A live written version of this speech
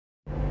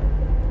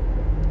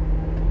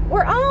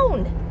We're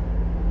on.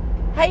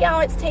 Hey y'all,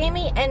 it's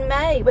Tammy and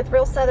May with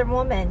Real Southern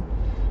Woman.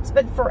 It's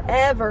been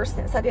forever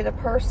since I did a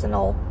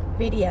personal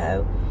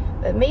video,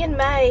 but me and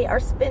May are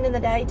spending the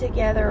day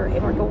together,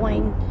 and we're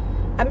going.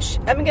 I'm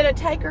going to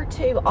take her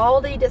to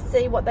Aldi to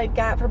see what they've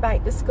got for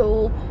back to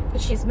school,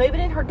 because she's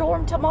moving in her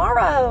dorm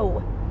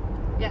tomorrow.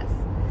 Yes,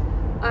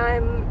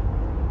 I've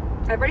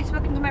already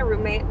spoken to my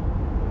roommate.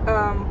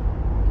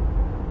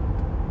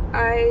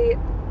 I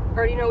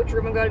already know which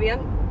room I'm going to be in,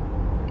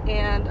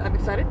 and I'm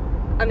excited.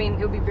 I mean,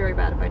 it would be very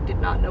bad if I did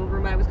not know what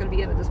room I was going to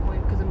be in at this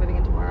point, because I'm moving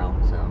in tomorrow,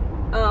 so,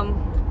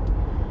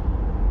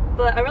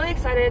 but I'm really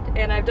excited,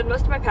 and I've done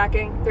most of my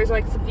packing. There's,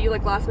 like, some few,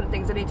 like, last minute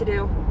things I need to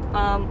do,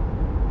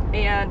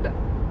 and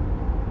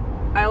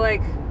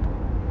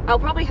I'll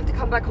probably have to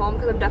come back home,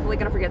 because I'm definitely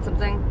going to forget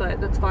something, but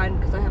that's fine,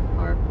 because I have a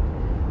car,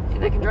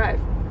 and I can drive.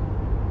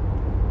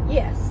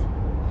 Yes.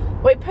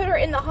 We put her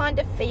in the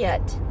Honda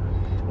Fit.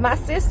 My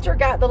sister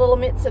got the little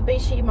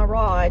Mitsubishi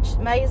Mirage.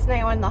 May's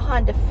now in the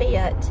Honda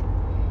Fit.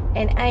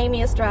 And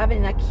Amy is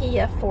driving a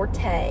Kia Forte.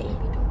 Amy,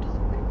 don't tell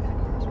everybody what kind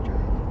of cars we're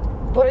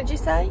driving. What did you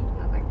say?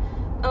 Nothing.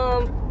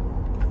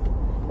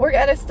 We're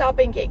going to stop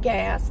and get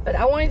gas. But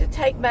I wanted to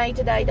take May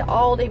today to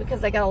Aldi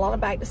because they got a lot of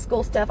back to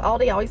school stuff.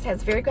 Aldi always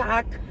has very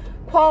high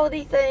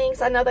quality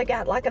things. I know they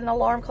got like an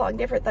alarm clock and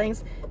different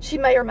things. She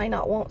may or may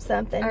not want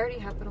something. I already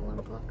have an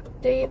alarm clock.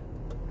 Do you?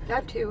 I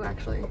have two,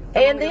 actually.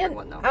 And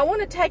then I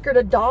want to take her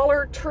to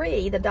Dollar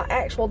Tree, the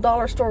actual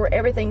dollar store where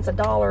everything's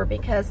 $1,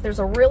 because there's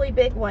a really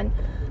big one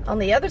on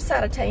the other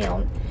side of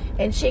town,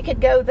 and she could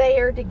go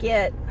there to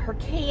get her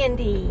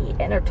candy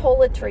and her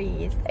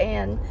toiletries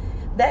and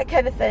that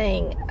kind of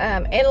thing,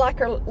 and like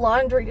her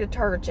laundry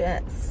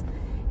detergents,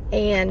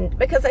 and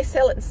because they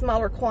sell it in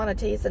smaller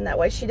quantities, and that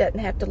way she doesn't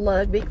have to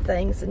lug big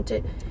things and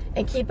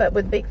keep up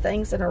with big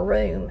things in her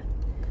room.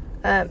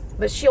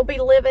 But she'll be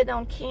living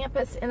on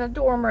campus in a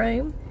dorm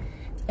room,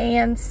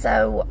 and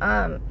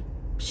so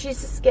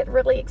she's just getting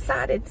really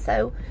excited.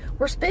 So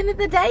we're spending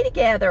the day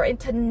together, and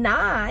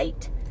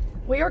tonight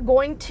we are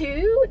going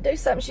to do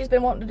something she's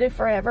been wanting to do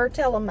forever.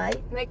 Tell them,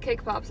 mate. Make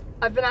cake pops.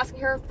 I've been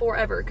asking her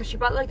forever, because she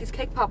bought like these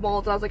cake pop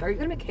molds. I was like, are you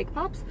gonna make cake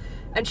pops?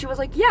 And she was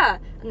like, yeah,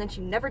 and then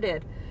she never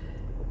did.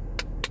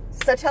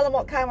 So tell them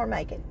what kind we're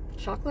making.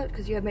 Chocolate,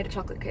 because you have made a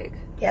chocolate cake.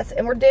 Yes,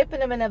 and we're dipping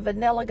them in a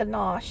vanilla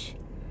ganache.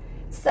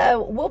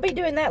 So we'll be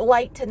doing that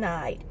late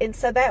tonight, and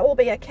so that will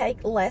be a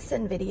cake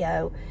lesson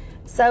video.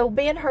 So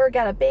me and her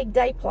got a big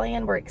day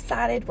planned. We're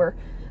excited. We're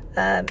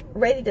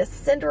ready to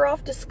send her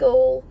off to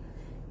school,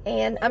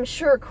 and I'm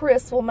sure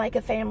Chris will make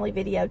a family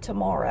video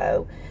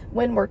tomorrow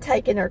when we're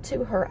taking her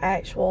to her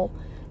actual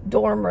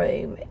dorm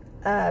room.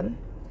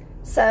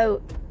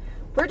 So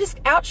we're just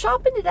out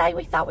shopping today.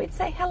 We thought we'd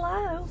say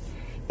hello.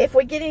 If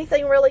we get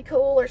anything really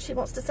cool, or she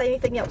wants to say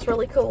anything else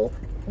really cool,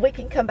 we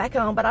can come back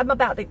on, but I'm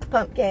about to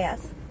pump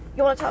gas.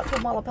 You want to talk to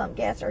him while I pump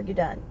gas, or are you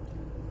done?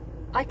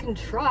 I can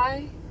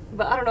try,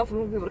 but I don't know if I'm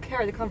going to be able to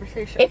carry the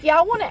conversation. If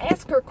y'all want to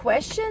ask her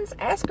questions,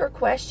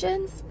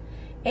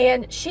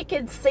 and she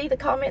can see the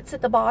comments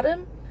at the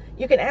bottom.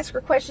 You can ask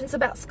her questions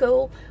about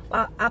school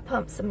while I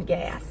pump some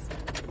gas.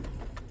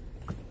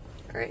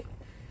 Great.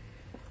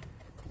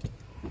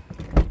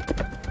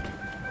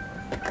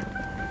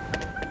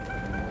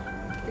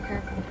 Be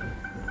careful.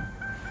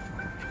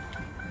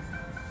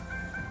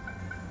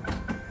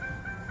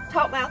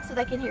 Talk loud so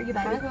they can hear you,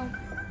 baby. I will.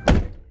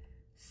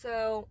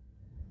 So,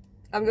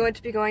 I'm going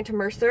to be going to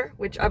Mercer,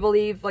 which I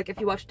believe, like, if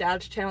you watch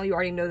Dad's channel, you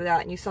already know that,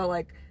 and you saw,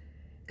 like,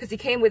 because he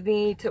came with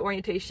me to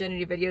orientation, and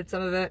he videoed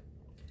some of it.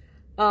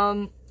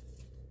 And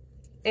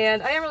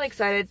I am really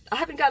excited. I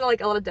haven't gotten, like,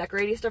 a lot of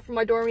decorating stuff from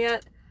my dorm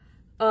yet.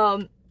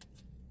 I've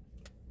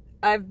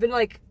been,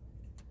 like,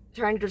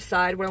 trying to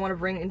decide what I want to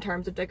bring in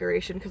terms of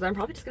decoration, because I'm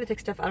probably just going to take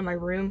stuff out of my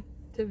room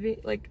to be,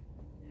 like,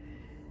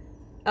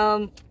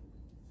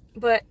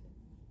 but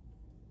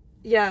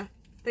yeah,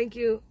 thank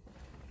you,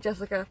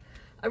 Jessica.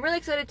 I'm really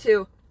excited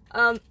too.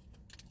 I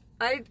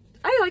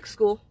like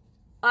school.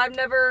 I've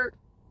never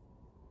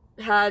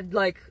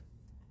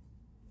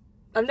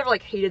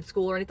hated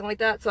school or anything like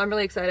that, so I'm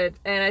really excited,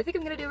 and I think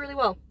I'm gonna do really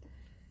well.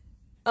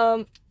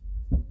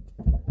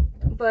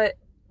 But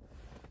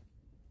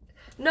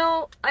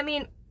no, I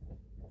mean,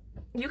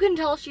 you can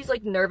tell she's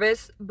like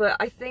nervous, but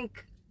I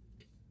think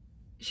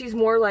she's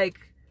more like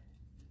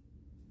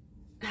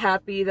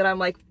happy that I'm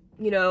like,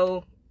 you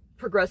know,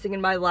 progressing in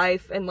my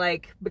life and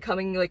like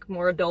becoming like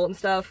more adult and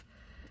stuff.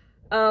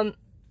 And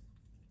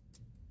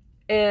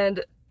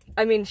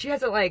I mean, she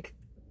hasn't like,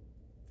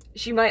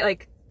 she might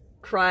like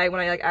cry when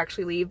I like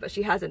actually leave, but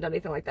she hasn't done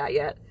anything like that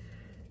yet.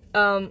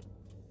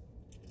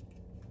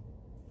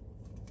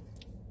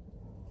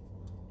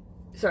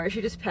 Sorry,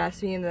 she just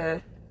passed me in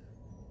the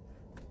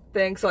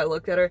thing, so I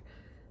looked at her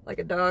like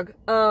a dog.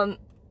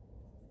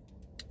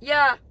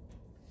 Yeah,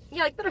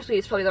 like bittersweet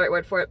is probably the right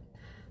word for it.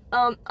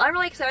 I'm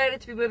really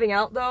excited to be moving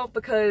out though,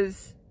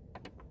 because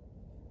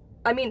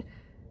I mean,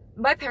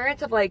 my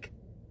parents have like,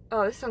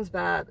 oh, this sounds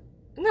bad.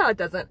 No, it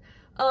doesn't.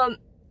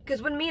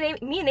 Because when me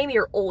and Amy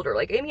are older,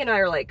 like Amy and I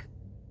are like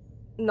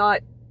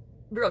not,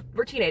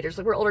 we're teenagers,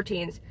 like we're older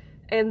teens,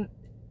 and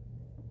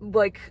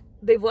like,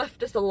 they've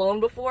left us alone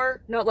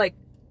before. Not, like,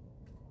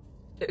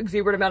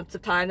 exuberant amounts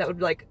of time that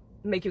would, like,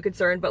 make you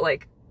concerned, but,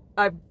 like,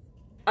 I'm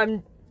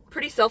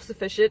pretty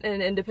self-sufficient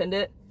and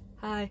independent.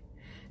 Hi.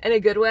 In a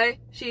good way.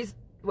 She's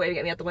waving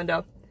at me at the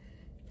window.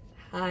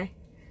 Hi.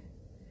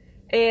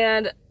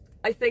 And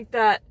I think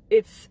that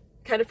it's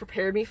kind of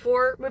prepared me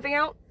for moving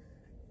out.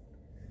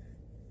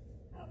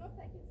 I don't know if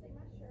they can see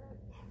my shirt.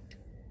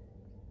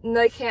 No,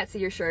 they can't see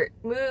your shirt.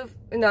 Move.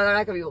 No, they're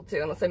not going to be able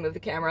to unless I move the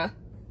camera.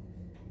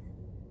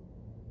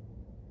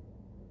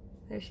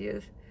 There she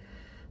is.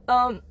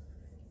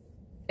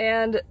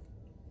 And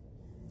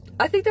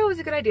I think that was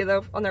a good idea,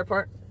 though, on their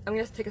part. I'm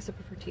going to take a sip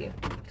of her tea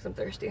because I'm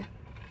thirsty.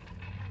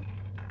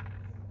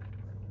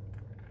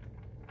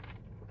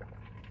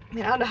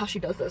 Man, I don't know how she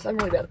does this. I'm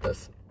really bad at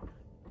this.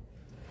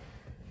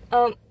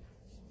 And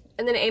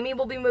then Amy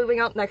will be moving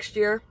out next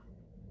year.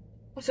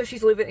 So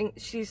she's leaving,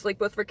 like,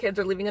 both of her kids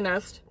are leaving the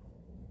nest.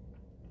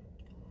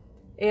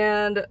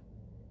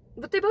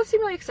 But they both seem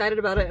really excited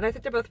about it, and I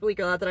think they're both really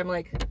glad that I'm,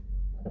 like,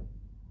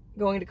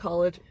 going to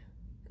college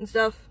and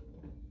stuff.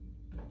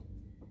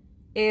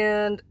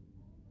 And,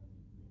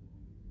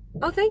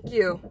 oh, thank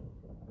you.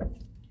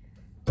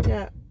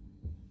 Yeah.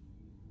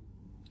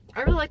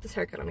 I really like this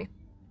haircut on me.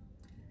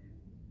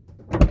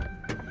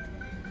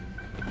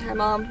 Hi,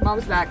 Mom.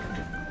 Mom's back.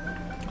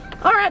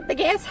 All right, the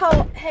gas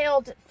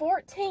held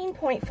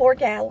 14.4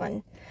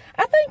 gallon.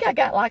 I think I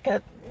got like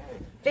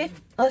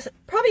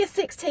probably a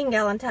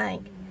 16-gallon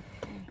tank.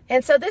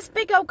 And so this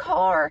big old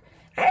car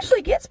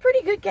actually gets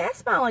pretty good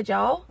gas mileage,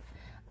 y'all.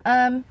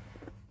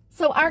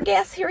 So our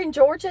gas here in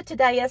Georgia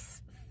today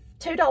is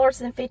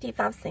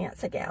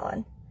 $2.55 a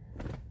gallon.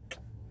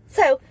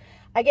 So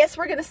I guess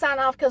we're going to sign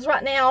off because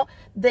right now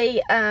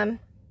the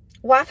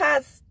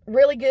Wi-Fi's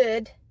really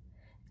good.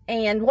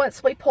 And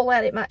once we pull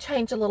out, it might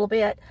change a little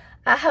bit.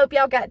 I hope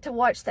y'all got to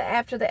watch the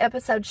after the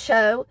episode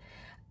show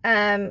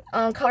on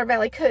Color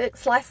Valley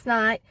Cooks last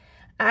night.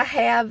 I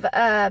have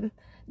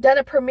done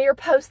a premiere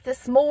post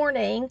this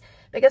morning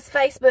because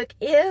Facebook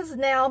is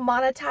now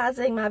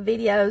monetizing my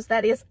videos.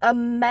 That is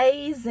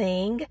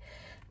amazing.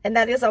 And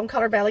that is on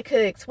Color Valley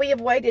Cooks. We have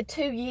waited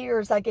 2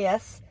 years, I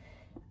guess,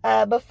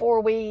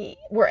 before we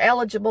were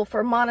eligible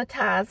for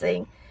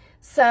monetizing.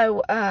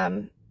 So,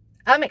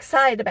 I'm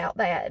excited about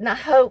that. And I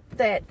hope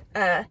that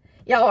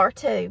y'all are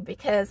too,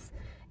 because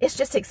it's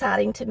just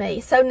exciting to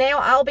me. So now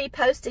I'll be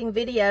posting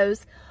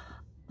videos,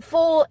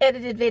 full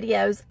edited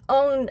videos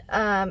on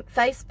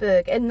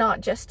Facebook and not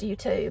just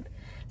YouTube.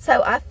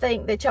 So I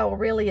think that y'all will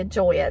really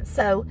enjoy it.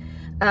 So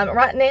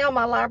right now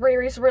my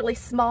library is really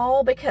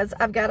small because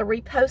I've got to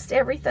repost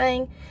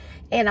everything.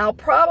 And I'll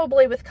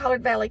probably, with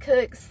Colored Valley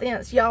Cooks,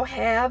 since y'all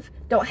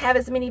don't have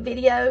as many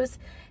videos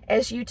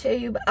as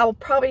YouTube, I'll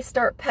probably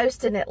start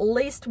posting at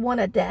least one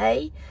a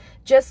day,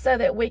 just so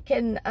that we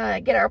can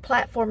get our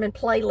platform and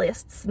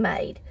playlists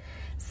made.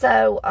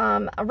 So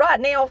right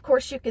now, of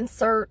course, you can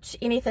search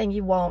anything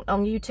you want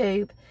on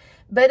YouTube,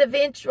 but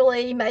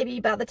eventually, maybe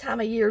by the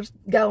time a year's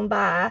gone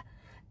by,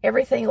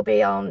 everything will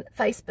be on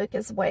Facebook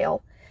as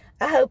well.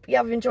 I hope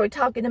y'all have enjoyed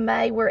talking to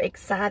May. We're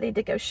excited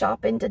to go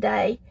shopping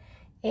today,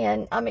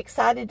 and I'm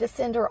excited to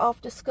send her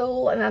off to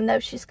school, and I know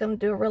she's going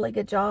to do a really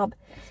good job.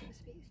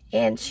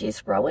 And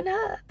she's growing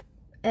up,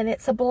 and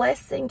it's a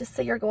blessing to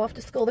see her go off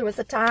to school. There was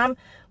a time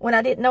when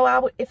I didn't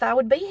know if I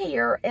would be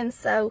here, and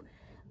so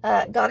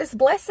God is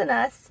blessing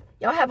us.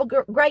 Y'all have a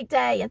great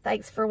day, and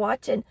thanks for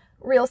watching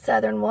Real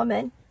Southern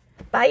Woman.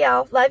 Bye,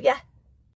 y'all. Love ya.